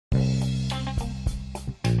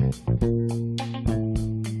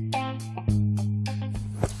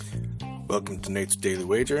Welcome to Nate's Daily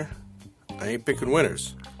Wager. I ain't picking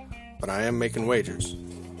winners, but I am making wagers.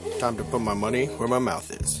 Time to put my money where my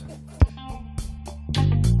mouth is.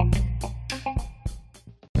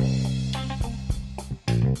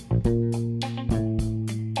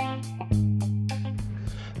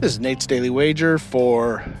 This is Nate's Daily Wager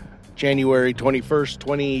for January 21st,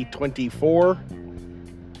 2024.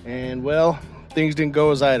 And, well, things didn't go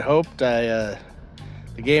as I had hoped. The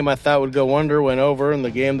game I thought would go under went over, and the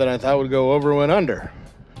game that I thought would go over went under.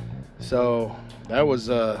 So that was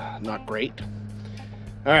not great.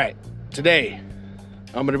 All right, today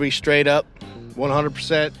I'm going to be straight up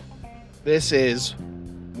 100%. This is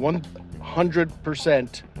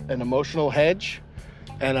 100% an emotional hedge,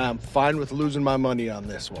 and I'm fine with losing my money on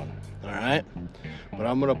this one. All right, but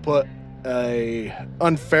I'm going to put a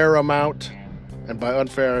unfair amount, and by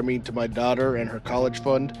unfair I mean to my daughter and her college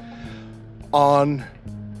fund, on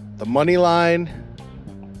the money line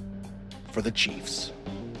for the Chiefs.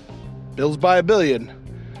 Bills by $1 billion,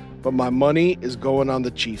 but my money is going on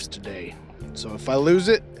the Chiefs today. So if I lose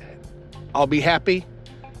it, I'll be happy.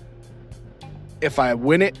 If I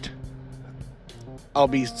win it, I'll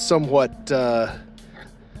be somewhat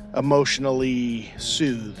emotionally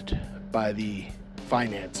soothed by the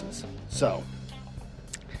finances. So,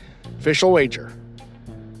 official wager.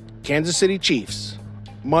 Kansas City Chiefs,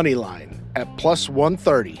 money line at plus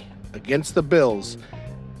 130 against the Bills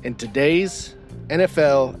in today's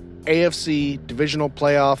NFL AFC Divisional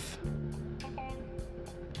Playoff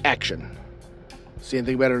action. See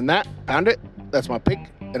anything better than that? Pound it. That's my pick,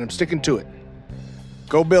 and I'm sticking to it.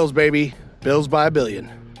 Go Bills, baby. Bills by $1 billion.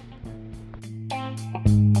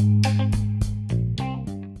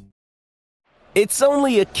 It's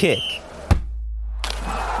only a kick,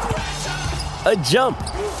 a jump,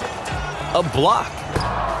 a block.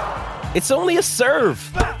 It's only a serve.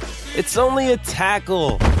 It's only a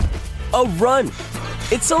tackle, a run.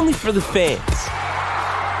 It's only for the fans.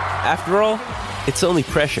 After all, it's only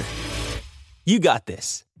pressure. You got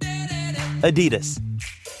this. Adidas.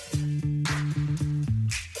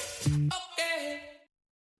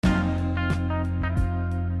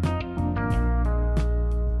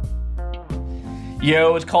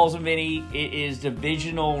 Yo, it's Calls and Vinny. It is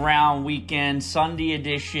Divisional Round Weekend, Sunday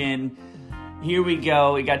edition. Here we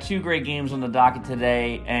go. We got two great games on the docket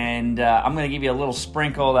today, and I'm going to give you a little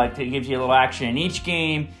sprinkle that gives you a little action in each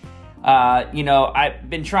game. I've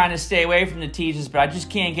been trying to stay away from the teasers, but I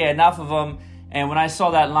just can't get enough of them. And when I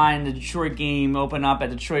saw that line, the Detroit game open up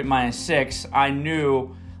at Detroit -6, I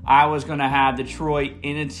knew I was going to have Detroit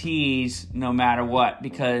in a tease no matter what,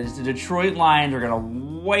 because the Detroit Lions are going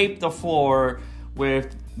to wipe the floor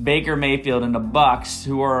with Baker Mayfield and the Bucs,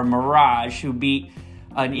 who are a mirage, who beat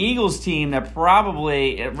an Eagles team that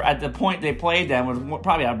probably, at the point they played them, was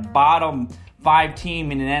probably a bottom 5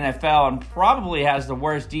 team in the NFL and probably has the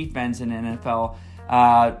worst defense in the NFL.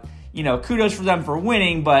 Kudos for them for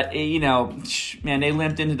winning, but, man, they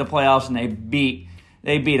limped into the playoffs and they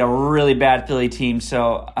beat a really bad Philly team.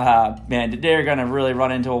 So, they're going to really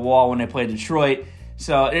run into a wall when they play Detroit.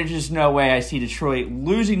 So there's just no way I see Detroit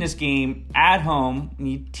losing this game at home. And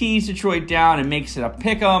you tease Detroit down and makes it a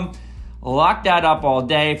pick 'em. Lock that up all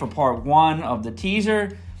day for part 1 of the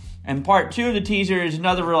teaser. And part 2 of the teaser is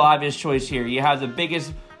another real obvious choice here. You have the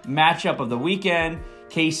biggest matchup of the weekend.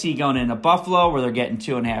 KC going into Buffalo, where they're getting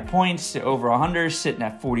 2.5 points. The over-under sitting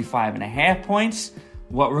at 45.5 points.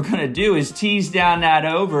 What we're going to do is tease down that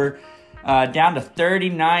over down to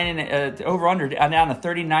 39, over-under down to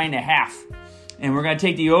 39.5. And we're going to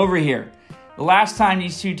take the over here. The last time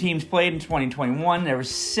these two teams played in 2021, there were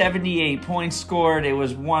 78 points scored. It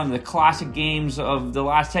was one of the classic games of the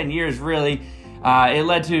last 10 years, really. It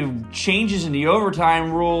led to changes in the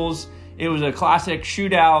overtime rules. It was a classic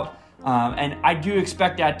shootout. And I do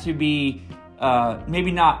expect that to be maybe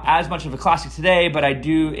not as much of a classic today, but I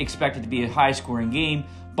do expect it to be a high-scoring game.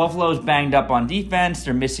 Buffalo's banged up on defense.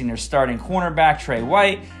 They're missing their starting cornerback, Trey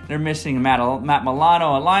White. They're missing Matt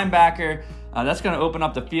Milano, a linebacker. That's going to open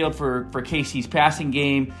up the field for KC's passing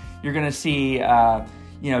game. You're going to see,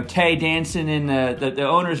 Tay dancing in the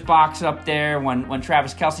owner's box up there when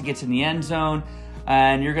Travis Kelce gets in the end zone.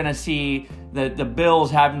 And you're going to see the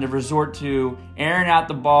Bills having to resort to airing out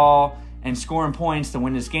the ball and scoring points to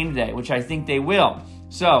win this game today, which I think they will.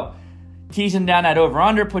 So, teasing down that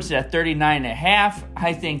over-under puts it at 39.5.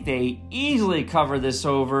 I think they easily cover this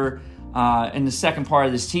over in the second part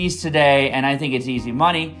of this tease today, and I think it's easy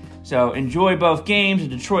money. So enjoy both games, a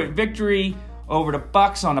Detroit victory over the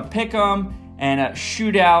Bucs on a pick'em, and a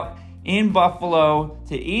shootout in Buffalo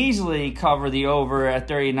to easily cover the over at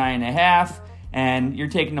 39.5. and you're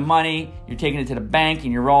taking the money, you're taking it to the bank,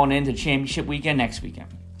 and you're rolling into championship weekend next weekend.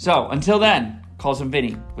 So until then, call some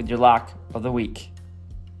Vinny with your lock of the week.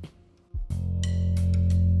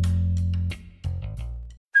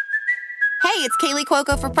 Hey, it's Kaylee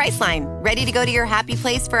Cuoco for Priceline. Ready to go to your happy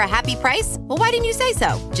place for a happy price? Well, why didn't you say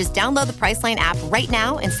so? Just download the Priceline app right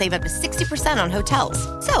now and save up to 60% on hotels.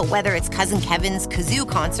 So whether it's Cousin Kevin's Kazoo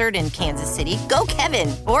Concert in Kansas City, go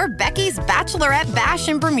Kevin, or Becky's Bachelorette Bash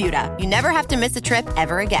in Bermuda, you never have to miss a trip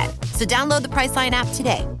ever again. So download the Priceline app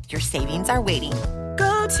today. Your savings are waiting.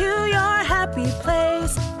 Go to your happy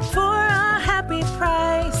place for a happy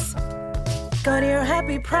price. Go to your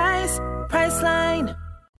happy price, Priceline.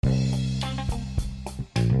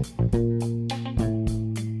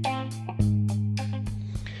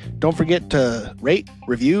 Don't forget to rate,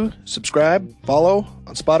 review, subscribe, follow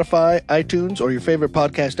on Spotify, iTunes, or your favorite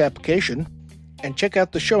podcast application, and check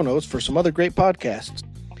out the show notes for some other great podcasts.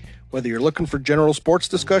 Whether you're looking for general sports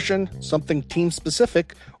discussion, something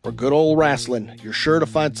team-specific, or good old wrestling, you're sure to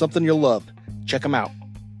find something you'll love. Check them out.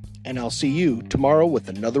 And I'll see you tomorrow with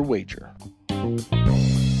another wager.